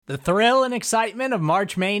The thrill and excitement of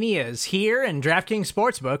March Mania is here, and DraftKings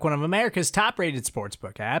Sportsbook, one of America's top-rated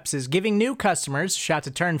sportsbook apps, is giving new customers a shot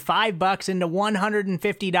to turn $5 into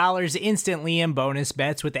 $150 instantly in bonus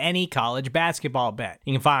bets with any college basketball bet.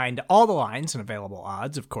 You can find all the lines and available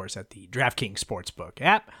odds, of course, at the DraftKings Sportsbook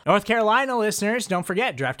app. North Carolina listeners, don't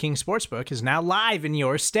forget, DraftKings Sportsbook is now live in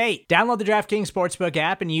your state. Download the DraftKings Sportsbook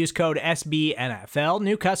app and use code SBNFL.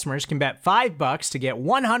 New customers can bet $5 to get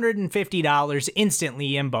 $150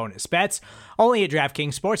 instantly in bonus bets, only at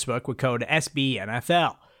DraftKings Sportsbook with code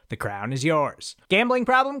SBNFL. The crown is yours. Gambling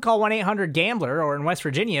problem? Call 1-800-GAMBLER, or in West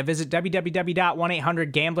Virginia, visit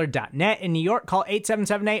www.1800gambler.net. In New York, call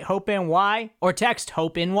 877-8-HOPE-NY or text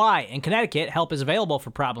HOPE-NY. In Connecticut, help is available for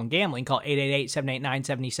problem gambling. Call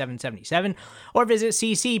 888-789-7777 or visit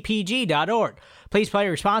ccpg.org. Please play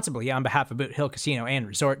responsibly on behalf of Boot Hill Casino and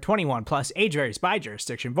Resort. 21 plus, age varies by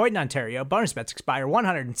jurisdiction. Void in Ontario. Bonus bets expire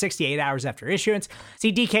 168 hours after issuance.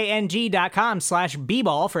 See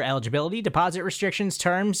dkng.com/bball for eligibility, deposit restrictions,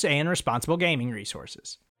 terms, and responsible gaming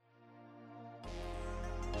resources.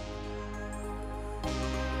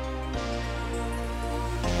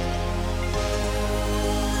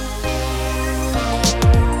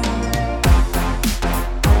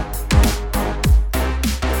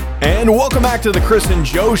 And welcome back to the Chris and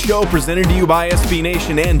Joe Show, presented to you by SB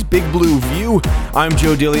Nation and Big Blue View. I'm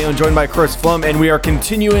Joe DeLeon, joined by Chris Pflum, and we are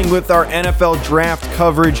continuing with our NFL draft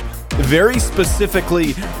coverage, very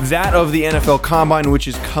specifically that of the NFL Combine, which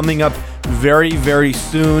is coming up very, very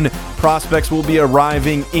soon. Prospects will be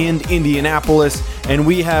arriving in Indianapolis, and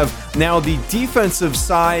we have now the defensive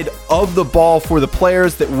side of the ball for the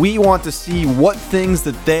players that we want to see what things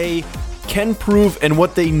that they can prove and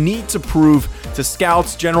what they need to prove to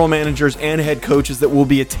scouts, general managers, and head coaches that will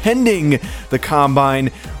be attending the Combine.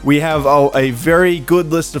 We have a very good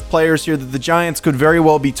list of players here that the Giants could very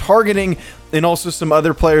well be targeting, and also some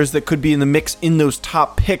other players that could be in the mix in those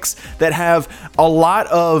top picks that have a lot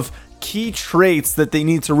of key traits that they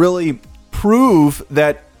need to really prove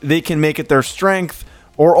that they can make it their strength,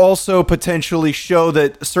 or also potentially show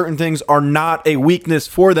that certain things are not a weakness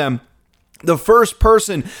for them. The first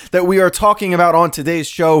person that we are talking about on today's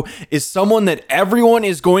show is someone that everyone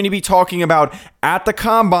is going to be talking about at the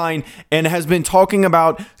Combine and has been talking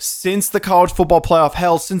about since the college football playoff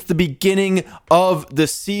hell, since the beginning of the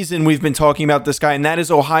season. We've been talking about this guy, and that is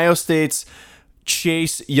Ohio State's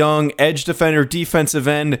Chase Young, edge defender, defensive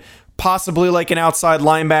end, possibly like an outside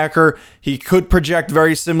linebacker. He could project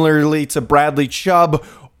very similarly to Bradley Chubb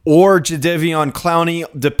or Jadeveon Clowney,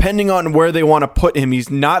 depending on where they want to put him. He's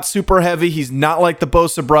not super heavy. He's not like the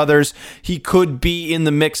Bosa brothers. He could be in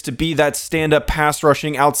the mix to be that stand-up pass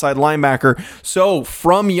rushing outside linebacker. So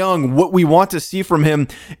from Young, what we want to see from him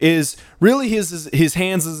is really his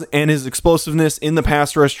hands and his explosiveness in the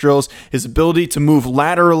pass rush drills, his ability to move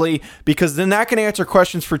laterally, because then that can answer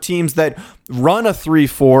questions for teams that run a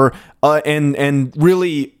 3-4 and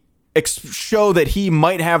really show that he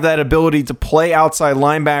might have that ability to play outside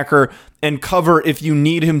linebacker and cover if you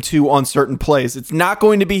need him to on certain plays. It's not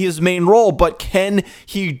going to be his main role, but can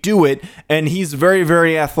he do it? And he's very,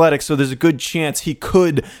 very athletic, so there's a good chance he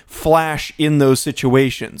could flash in those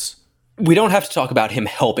situations. We don't have to talk about him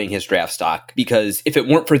helping his draft stock, because if it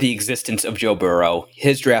weren't for the existence of Joe Burrow,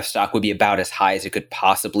 his draft stock would be about as high as it could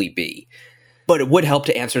possibly be. But it would help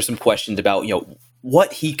to answer some questions about,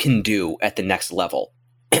 what he can do at the next level.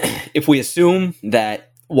 If we assume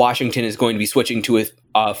that Washington is going to be switching to a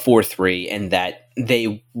 4-3 and that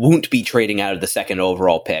they won't be trading out of the second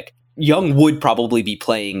overall pick, Young would probably be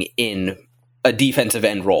playing in a defensive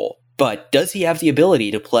end role. But does he have the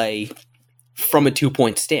ability to play from a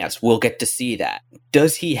 2-point stance? We'll get to see that.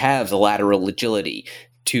 Does he have the lateral agility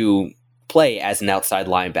to play as an outside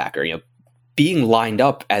linebacker? Being lined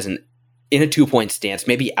up in a 2-point stance,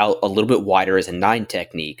 maybe out a little bit wider as a 9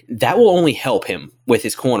 technique, that will only help him with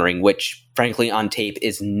his cornering, which frankly on tape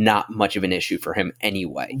is not much of an issue for him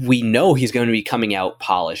anyway. We know he's going to be coming out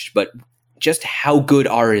polished, but just how good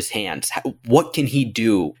are his hands? What can he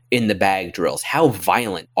do in the bag drills? How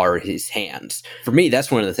violent are his hands? For me,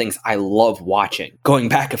 that's one of the things I love watching. Going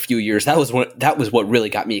back a few years, that was what really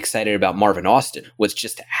got me excited about Marvin Austin, was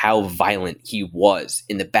just how violent he was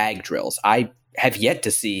in the bag drills. I have yet to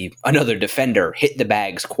see another defender hit the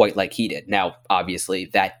bags quite like he did. Now, obviously,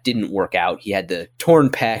 that didn't work out. He had the torn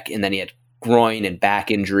pec, and then he had groin and back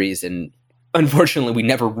injuries, and unfortunately, we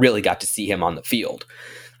never really got to see him on the field.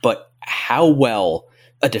 But how well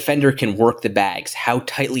a defender can work the bags, how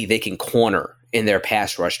tightly they can corner in their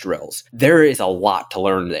pass rush drills, there is a lot to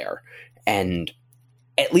learn there. And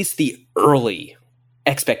at least the early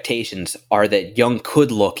expectations are that Young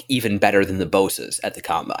could look even better than the Bosas at the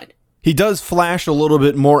Combine. He does flash a little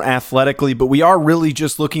bit more athletically, but we are really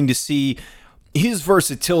just looking to see his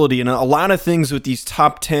versatility. And a lot of things with these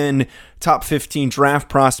top 10, top 15 draft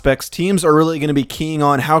prospects, teams are really going to be keying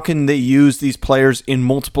on how can they use these players in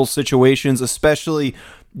multiple situations, especially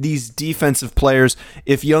these defensive players.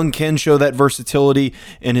 If Young can show that versatility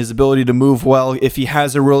and his ability to move well, if he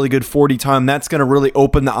has a really good 40 time, that's going to really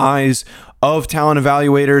open the eyes of talent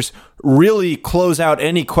evaluators, really close out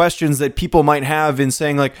any questions that people might have in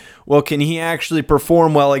saying like, well, can he actually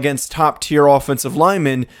perform well against top tier offensive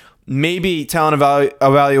linemen? Maybe talent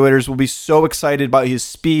evaluators will be so excited about his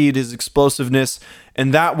speed, his explosiveness,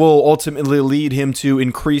 and that will ultimately lead him to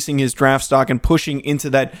increasing his draft stock and pushing into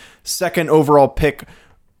that second overall pick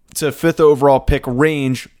to fifth overall pick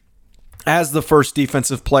range as the first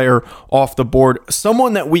defensive player off the board.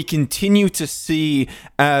 Someone that we continue to see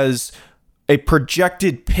as a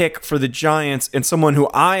projected pick for the Giants and someone who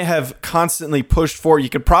I have constantly pushed for. You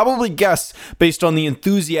could probably guess based on the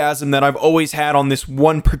enthusiasm that I've always had on this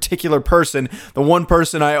one particular person, the one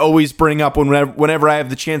person I always bring up whenever I have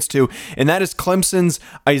the chance to, and that is Clemson's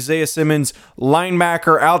Isaiah Simmons,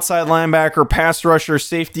 linebacker, outside linebacker, pass rusher,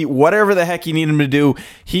 safety, whatever the heck you need him to do,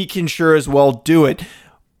 he can sure as well do it.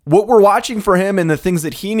 What we're watching for him and the things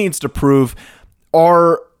that he needs to prove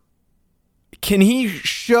are, can he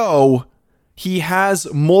show he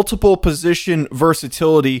has multiple position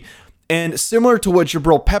versatility? And similar to what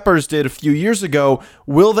Jabril Peppers did a few years ago,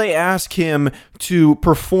 will they ask him to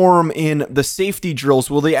perform in the safety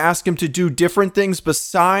drills? Will they ask him to do different things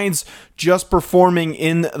besides just performing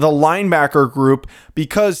in the linebacker group?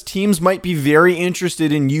 Because teams might be very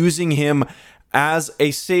interested in using him as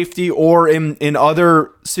a safety or in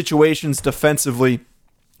other situations defensively.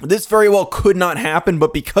 This very well could not happen,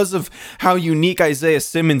 but because of how unique Isaiah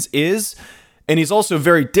Simmons is, and he's also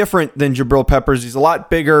very different than Jabril Peppers. He's a lot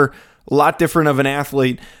bigger, a lot different of an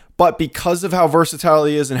athlete. But because of how versatile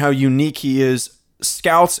he is and how unique he is,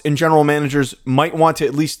 scouts and general managers might want to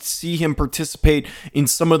at least see him participate in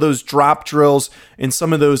some of those drop drills and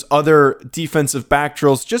some of those other defensive back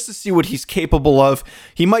drills just to see what he's capable of.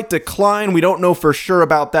 He might decline. We don't know for sure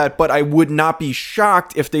about that, but I would not be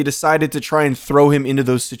shocked if they decided to try and throw him into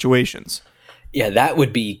those situations. Yeah, that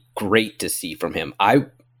would be great to see from him.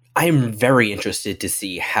 I am very interested to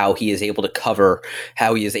see how he is able to cover,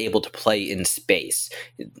 how he is able to play in space.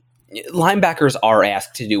 Linebackers are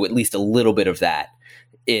asked to do at least a little bit of that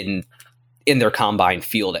in their combine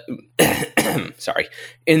field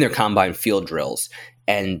in their combine field drills.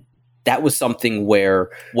 And that was something where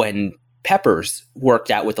when Peppers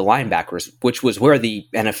worked out with the linebackers, which was where the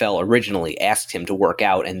NFL originally asked him to work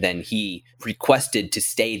out, and then he requested to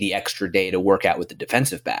stay the extra day to work out with the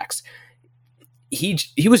defensive backs.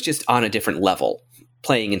 He was just on a different level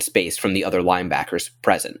playing in space from the other linebackers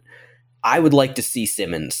present. I would like to see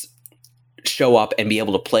Simmons show up and be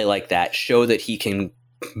able to play like that, show that he can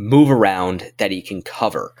move around, that he can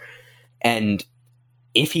cover. And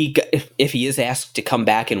if he is asked to come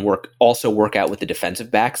back and work out with the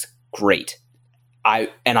defensive backs, great. I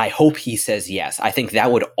hope he says yes. I think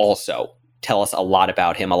that would also tell us a lot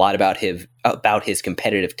about him, about his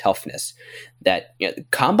competitive toughness. That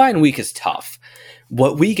Combine Week is tough.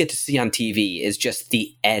 What we get to see on TV is just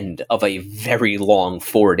the end of a very long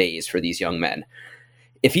 4 days for these young men.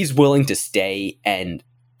 If he's willing to stay and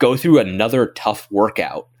go through another tough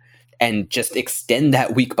workout and just extend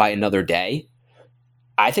that week by another day,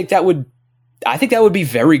 I think that would be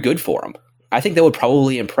very good for him. I think that would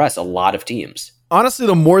probably impress a lot of teams. Honestly,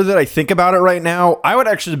 the more that I think about it right now, I would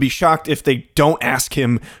actually be shocked if they don't ask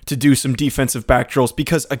him to do some defensive back drills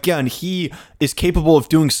because, again, he is capable of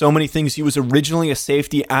doing so many things. He was originally a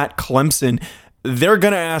safety at Clemson. They're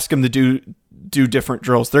going to ask him to do different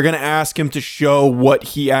drills. They're going to ask him to show what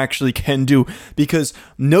he actually can do because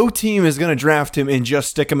no team is going to draft him and just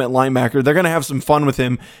stick him at linebacker. They're going to have some fun with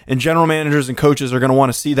him, and general managers and coaches are going to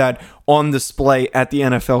want to see that on display at the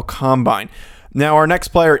NFL Combine. Now, our next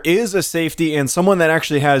player is a safety and someone that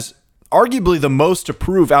actually has arguably the most to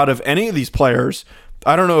prove out of any of these players.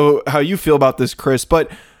 I don't know how you feel about this, Chris, but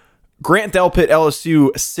Grant Delpit,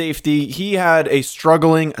 LSU safety, he had a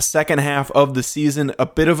struggling second half of the season, a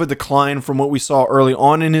bit of a decline from what we saw early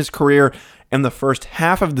on in his career in the first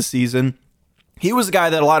half of the season. He was a guy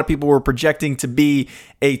that a lot of people were projecting to be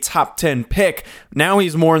a top 10 pick. Now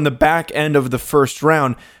he's more in the back end of the first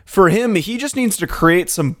round. For him, he just needs to create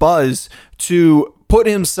some buzz to put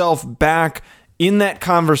himself back in that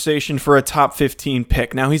conversation for a top 15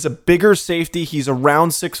 pick. Now he's a bigger safety. He's around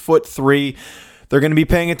 6'3". They're going to be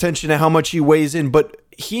paying attention to how much he weighs in, but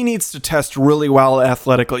he needs to test really well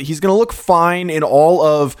athletically. He's going to look fine in all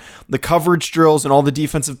of the coverage drills and all the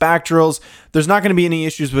defensive back drills. There's not going to be any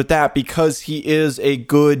issues with that because he is a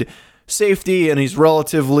good safety and he's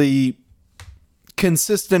relatively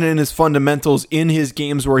consistent in his fundamentals in his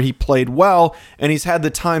games where he played well, and he's had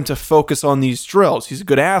the time to focus on these drills. He's a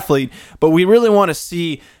good athlete, but we really want to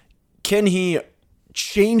see, can he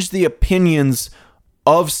change the opinions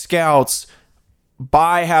of scouts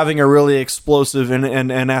by having a really explosive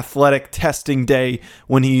and athletic testing day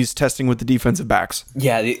when he's testing with the defensive backs?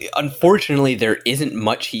 Yeah, unfortunately, there isn't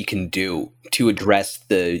much he can do to address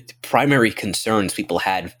the primary concerns people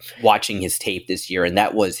had watching his tape this year, and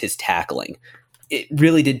that was his tackling. It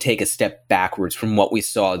really did take a step backwards from what we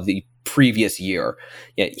saw the previous year.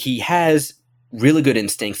 Yeah, he has really good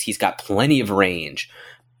instincts. He's got plenty of range,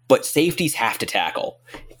 but safeties have to tackle.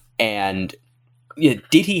 And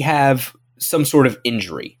did he have some sort of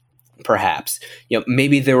injury? Perhaps.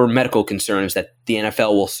 Maybe there were medical concerns that the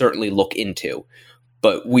NFL will certainly look into,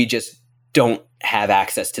 but we just don't have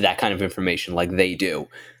access to that kind of information like they do.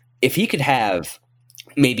 If he could have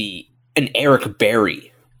maybe an Eric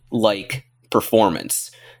Berry-like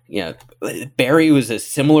performance. Berry was a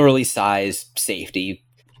similarly sized safety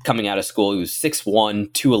coming out of school. He was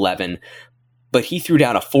 6'1", 211, but he threw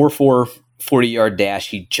down a 4.4 40-yard dash.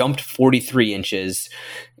 He jumped 43 inches,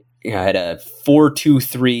 had a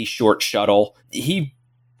 4.23 short shuttle. He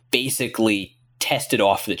basically tested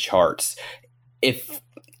off the charts. If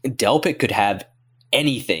Delpit could have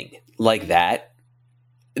anything like that,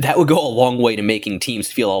 that would go a long way to making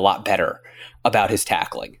teams feel a lot better about his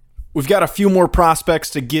tackling. We've got a few more prospects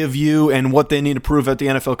to give you and what they need to prove at the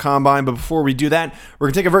NFL Combine, but before we do that, we're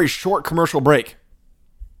going to take a very short commercial break.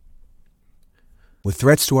 With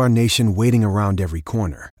threats to our nation waiting around every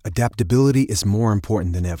corner, adaptability is more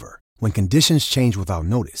important than ever. When conditions change without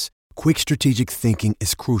notice, quick strategic thinking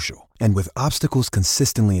is crucial, and with obstacles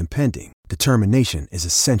consistently impending, determination is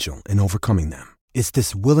essential in overcoming them. It's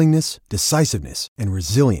this willingness, decisiveness, and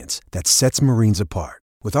resilience that sets Marines apart.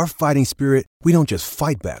 With our fighting spirit, we don't just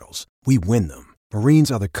fight battles, we win them.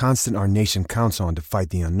 Marines are the constant our nation counts on to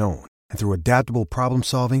fight the unknown. And through adaptable problem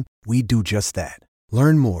solving, we do just that.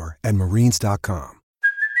 Learn more at marines.com.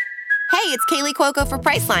 Hey, it's Kaylee Cuoco for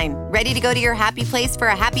Priceline. Ready to go to your happy place for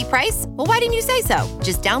a happy price? Well, why didn't you say so?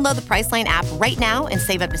 Just download the Priceline app right now and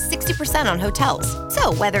save up to 60% on hotels.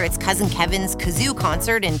 So whether it's Cousin Kevin's Kazoo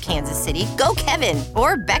Concert in Kansas City, go Kevin,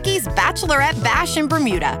 or Becky's Bachelorette Bash in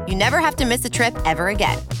Bermuda, you never have to miss a trip ever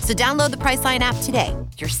again. So download the Priceline app today.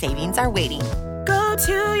 Your savings are waiting. Go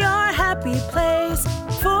to your happy place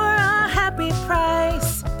for a happy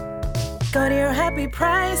price. Go to your happy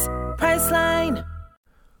price, Priceline.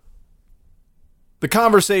 The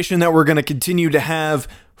conversation that we're going to continue to have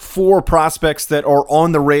for prospects that are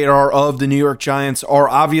on the radar of the New York Giants are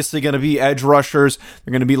obviously going to be edge rushers.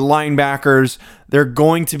 They're going to be linebackers. They're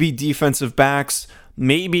going to be defensive backs,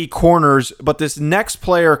 maybe corners. But this next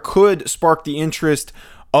player could spark the interest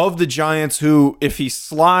of the Giants, who, if he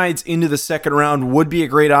slides into the second round, would be a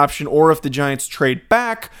great option. Or if the Giants trade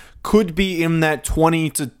back, could be in that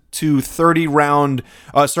 20 to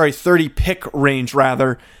 30 pick range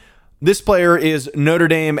rather. This player is Notre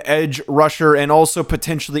Dame edge rusher and also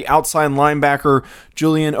potentially outside linebacker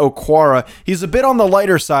Julian Okwara. He's a bit on the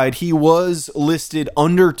lighter side. He was listed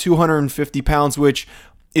under 250 pounds, which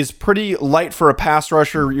is pretty light for a pass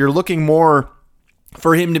rusher. You're looking more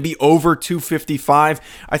for him to be over 255.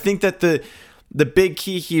 I think that the big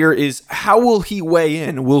key here is, how will he weigh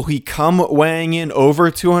in? Will he come weighing in over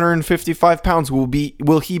 255 pounds?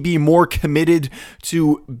 Will he be more committed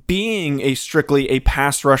to being strictly a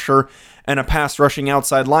pass rusher and a pass rushing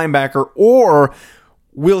outside linebacker? Or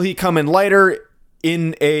will he come in lighter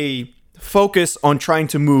in a focus on trying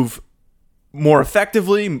to move more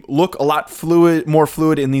effectively, look a lot more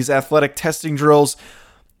fluid in these athletic testing drills?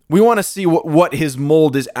 We want to see what his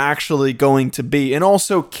mold is actually going to be. And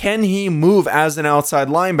also, can he move as an outside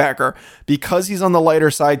linebacker? Because he's on the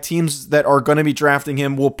lighter side, teams that are going to be drafting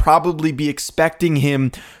him will probably be expecting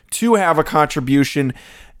him to have a contribution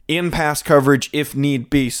in pass coverage if need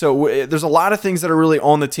be. So there's a lot of things that are really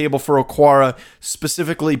on the table for Okwara,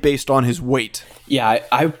 specifically based on his weight. Yeah,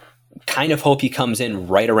 I kind of hope he comes in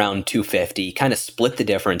right around 250, kind of split the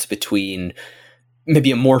difference between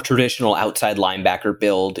maybe a more traditional outside linebacker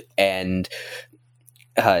build and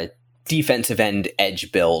defensive end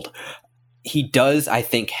edge build. He does, I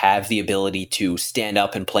think, have the ability to stand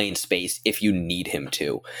up and play in space if you need him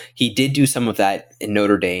to. He did do some of that in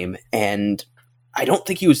Notre Dame, and I don't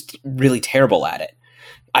think he was really terrible at it.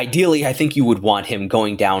 Ideally, I think you would want him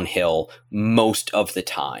going downhill most of the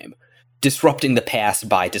time. disrupting the pass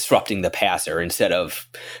by disrupting the passer instead of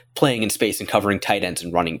playing in space and covering tight ends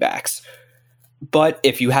and running backs. But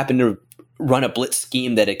if you happen to run a blitz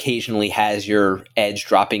scheme that occasionally has your edge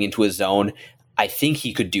dropping into a zone, I think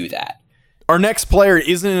he could do that. Our next player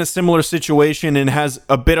isn't in a similar situation and has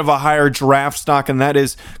a bit of a higher draft stock, and that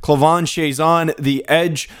is K'Lavon Chaisson, the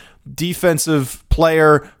edge defensive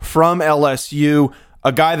player from LSU,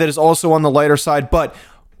 a guy that is also on the lighter side, but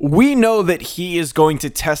we know that he is going to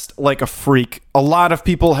test like a freak. A lot of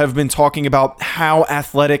people have been talking about how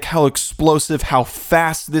athletic, how explosive, how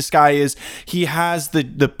fast this guy is. He has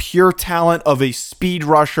the pure talent of a speed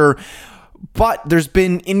rusher, but there's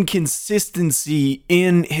been inconsistency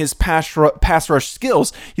in his pass rush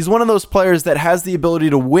skills. He's one of those players that has the ability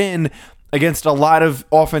to win against a lot of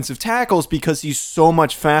offensive tackles because he's so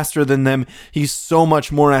much faster than them. He's so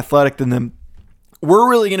much more athletic than them. We're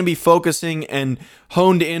really going to be focusing and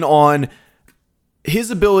honed in on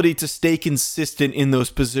his ability to stay consistent in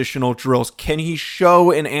those positional drills. Can he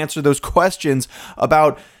show and answer those questions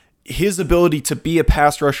about his ability to be a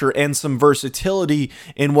pass rusher and some versatility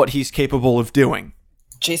in what he's capable of doing?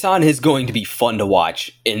 Chaisson is going to be fun to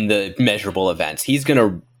watch in the measurable events. He's going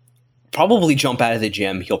to probably jump out of the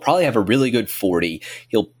gym. He'll probably have a really good 40.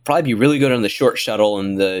 He'll probably be really good on the short shuttle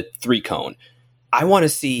and the 3-cone. I want to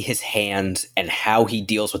see his hands and how he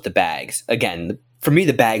deals with the bags. Again, for me,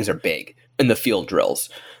 the bags are big in the field drills.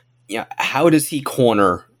 How does he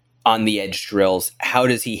corner on the edge drills? How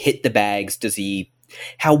does he hit the bags?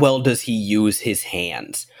 How well does he use his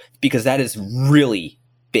hands? Because that is really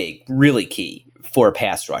big, really key for a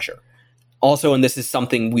pass rusher. Also, and this is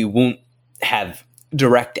something we won't have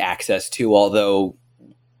direct access to, although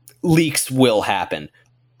leaks will happen.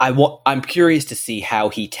 I'm curious to see how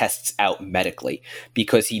he tests out medically,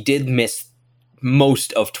 because he did miss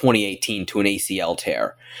most of 2018 to an ACL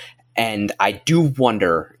tear. And I do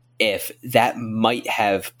wonder if that might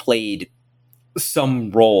have played some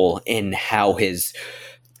role in how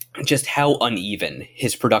uneven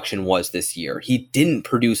his production was this year. He didn't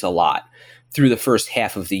produce a lot through the first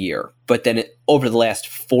half of the year, but then over the last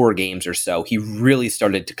 4 games or so, he really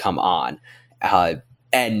started to come on.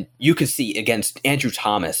 And you could see against Andrew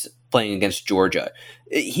Thomas playing against Georgia,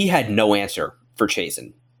 he had no answer for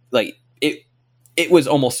Chaisson. Like it was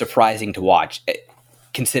almost surprising to watch,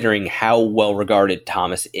 considering how well regarded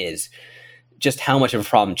Thomas is, just how much of a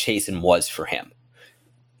problem Chaisson was for him.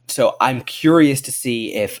 So I'm curious to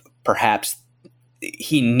see if perhaps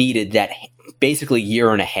he needed that basically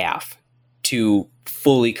year and a half to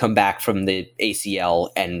fully come back from the ACL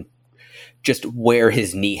and just where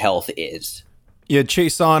his knee health is. Yeah,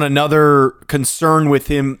 Chaisson, another concern with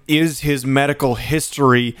him is his medical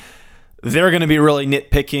history. They're going to be really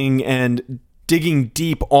nitpicking and digging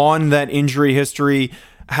deep on that injury history.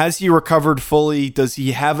 Has he recovered fully? Does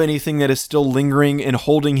he have anything that is still lingering and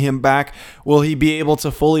holding him back? Will he be able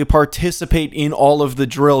to fully participate in all of the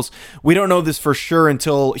drills? We don't know this for sure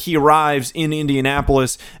until he arrives in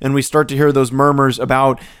Indianapolis and we start to hear those murmurs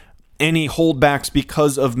about any holdbacks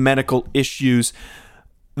because of medical issues.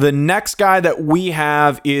 The next guy that we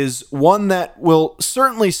have is one that will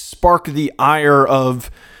certainly spark the ire of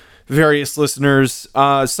various listeners.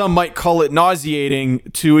 Some might call it nauseating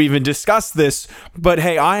to even discuss this, but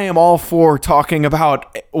hey, I am all for talking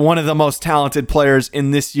about one of the most talented players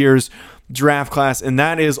in this year's draft class, and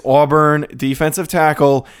that is Auburn defensive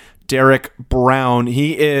tackle Derrick Brown.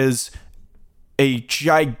 He is a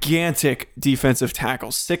gigantic defensive tackle,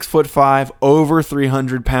 6'5", over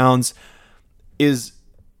 300 pounds, is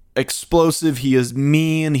explosive. He is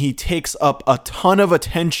mean. He takes up a ton of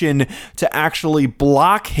attention to actually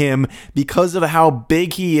block him because of how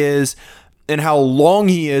big he is and how long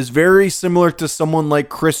he is, very similar to someone like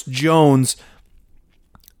Chris Jones.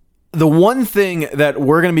 The one thing that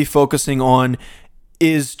we're going to be focusing on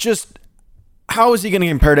is just how is he going to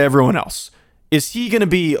compare to everyone else? Is he going to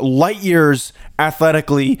be light years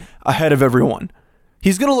athletically ahead of everyone?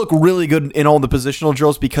 He's going to look really good in all the positional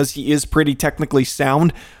drills because he is pretty technically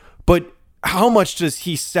sound, but how much does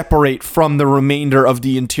he separate from the remainder of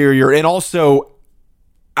the interior and also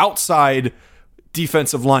outside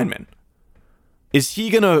defensive linemen? Is he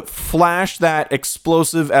going to flash that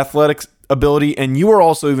explosive athletic ability? And you were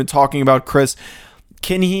also even talking about, Chris,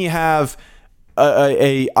 can he have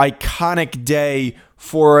a iconic day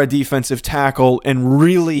for a defensive tackle and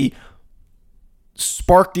really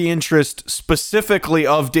spark the interest specifically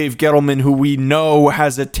of Dave Gettleman, who we know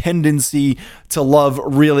has a tendency to love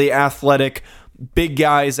really athletic big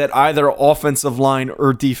guys at either offensive line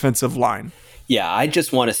or defensive line? Yeah, I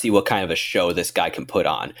just want to see what kind of a show this guy can put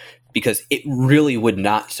on. because it really would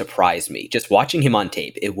not surprise me. Just watching him on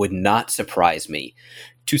tape, it would not surprise me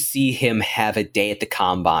to see him have a day at the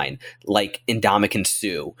combine like Ndamukong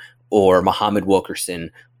Suh or Muhammad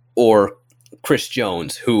Wilkerson or Chris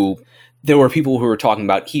Jones, who there were people who were talking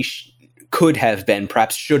about he could have been,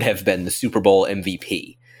 perhaps should have been, the Super Bowl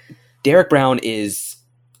MVP. Derrick Brown is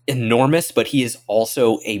enormous, but he is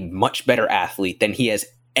also a much better athlete than he has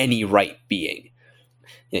any right being.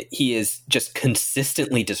 He is just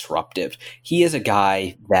consistently disruptive. He is a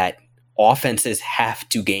guy that offenses have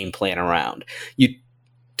to game plan around. You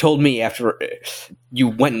told me after you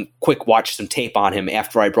went and quick watched some tape on him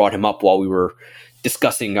after I brought him up while we were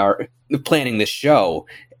discussing planning this show,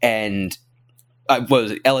 and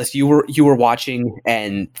was Ellis, you were watching,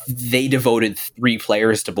 and they devoted 3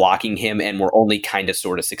 players to blocking him and were only kind of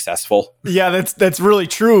sort of successful. Yeah, that's really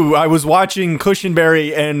true. I was watching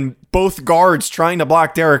Cushenberry and both guards trying to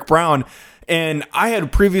block Derrick Brown, and I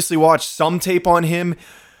had previously watched some tape on him,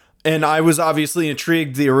 and I was obviously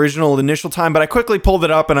intrigued the initial time, but I quickly pulled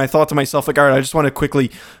it up and I thought to myself, like, all right, I just want to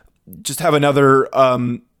quickly just have another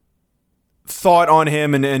thought on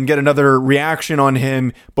him and get another reaction on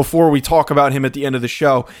him before we talk about him at the end of the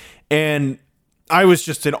show. And I was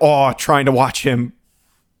just in awe trying to watch him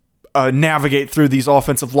navigate through these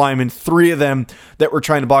offensive linemen, 3 of them that were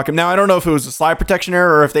trying to block him. Now, I don't know if it was a slide protection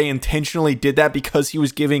error or if they intentionally did that because he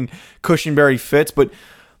was giving Cushenberry fits, but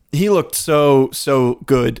he looked so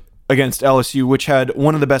good against LSU, which had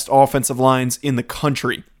one of the best offensive lines in the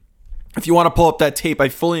country. If you want to pull up that tape, I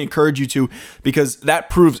fully encourage you to, because that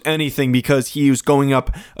proves anything, because he was going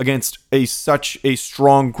up against such a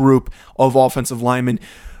strong group of offensive linemen.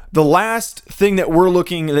 The last thing that we're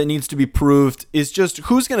looking that needs to be proved is just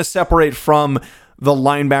who's going to separate from the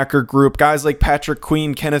linebacker group. Guys like Patrick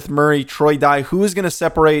Queen, Kenneth Murray, Troy Dye, who is going to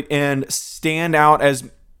separate and stand out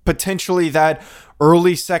as potentially that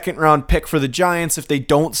early second-round pick for the Giants if they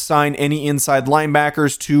don't sign any inside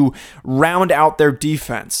linebackers to round out their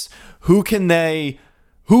defense. Who can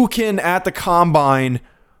at the combine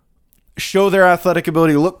show their athletic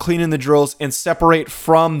ability, look clean in the drills, and separate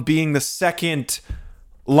from being the second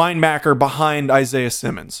linebacker behind Isaiah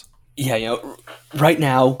Simmons? Yeah, right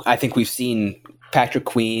now, I think we've seen Patrick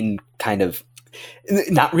Queen kind of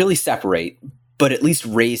not really separate, but at least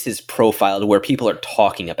raise his profile to where people are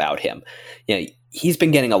talking about him. He's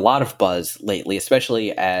been getting a lot of buzz lately,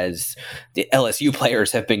 especially as the LSU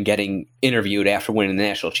players have been getting interviewed after winning the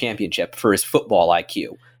national championship for his football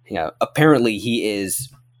IQ. Apparently he is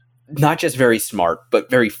not just very smart, but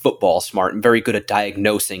very football smart and very good at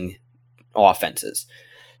diagnosing offenses.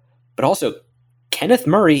 But also, Kenneth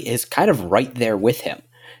Murray is kind of right there with him.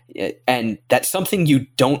 And that's something you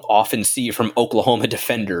don't often see from Oklahoma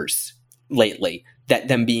defenders lately, that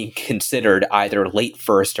them being considered either late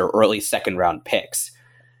first or early second round picks.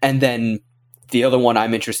 And then the other one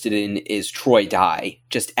I'm interested in is Troy Dye,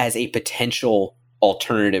 just as a potential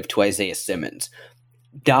alternative to Isaiah Simmons.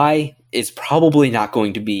 Dye is probably not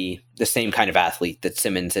going to be the same kind of athlete that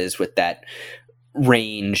Simmons is, with that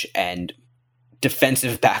range and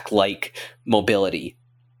defensive back-like mobility.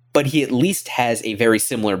 But he at least has a very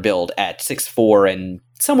similar build at 6'4" and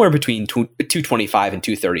somewhere between 225 and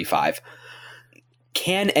 235.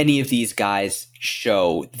 Can any of these guys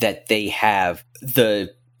show that they have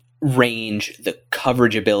the range, the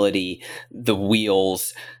coverage ability, the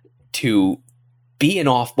wheels to be an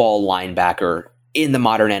off-ball linebacker in the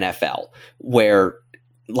modern NFL, where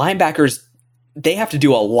linebackers, they have to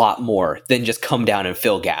do a lot more than just come down and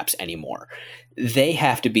fill gaps anymore. They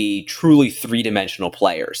have to be truly three-dimensional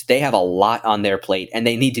players. They have a lot on their plate, and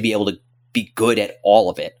they need to be able to be good at all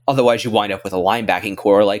of it. Otherwise, you wind up with a linebacking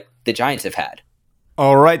core like the Giants have had.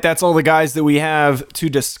 All right, that's all the guys that we have to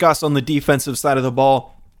discuss on the defensive side of the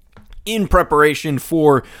ball in preparation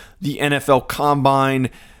for the NFL Combine.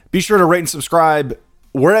 Be sure to rate and subscribe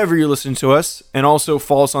wherever you're listening to us, and also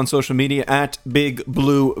follow us on social media at Big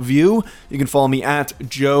Blue View. You can follow me at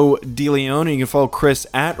Joe DeLeon, and you can follow Chris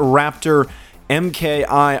at Raptor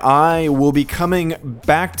MKII. Will be coming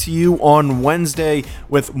back to you on Wednesday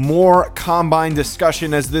with more Combine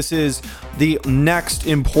discussion, as this is the next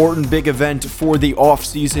important big event for the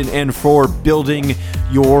offseason and for building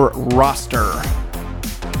your roster.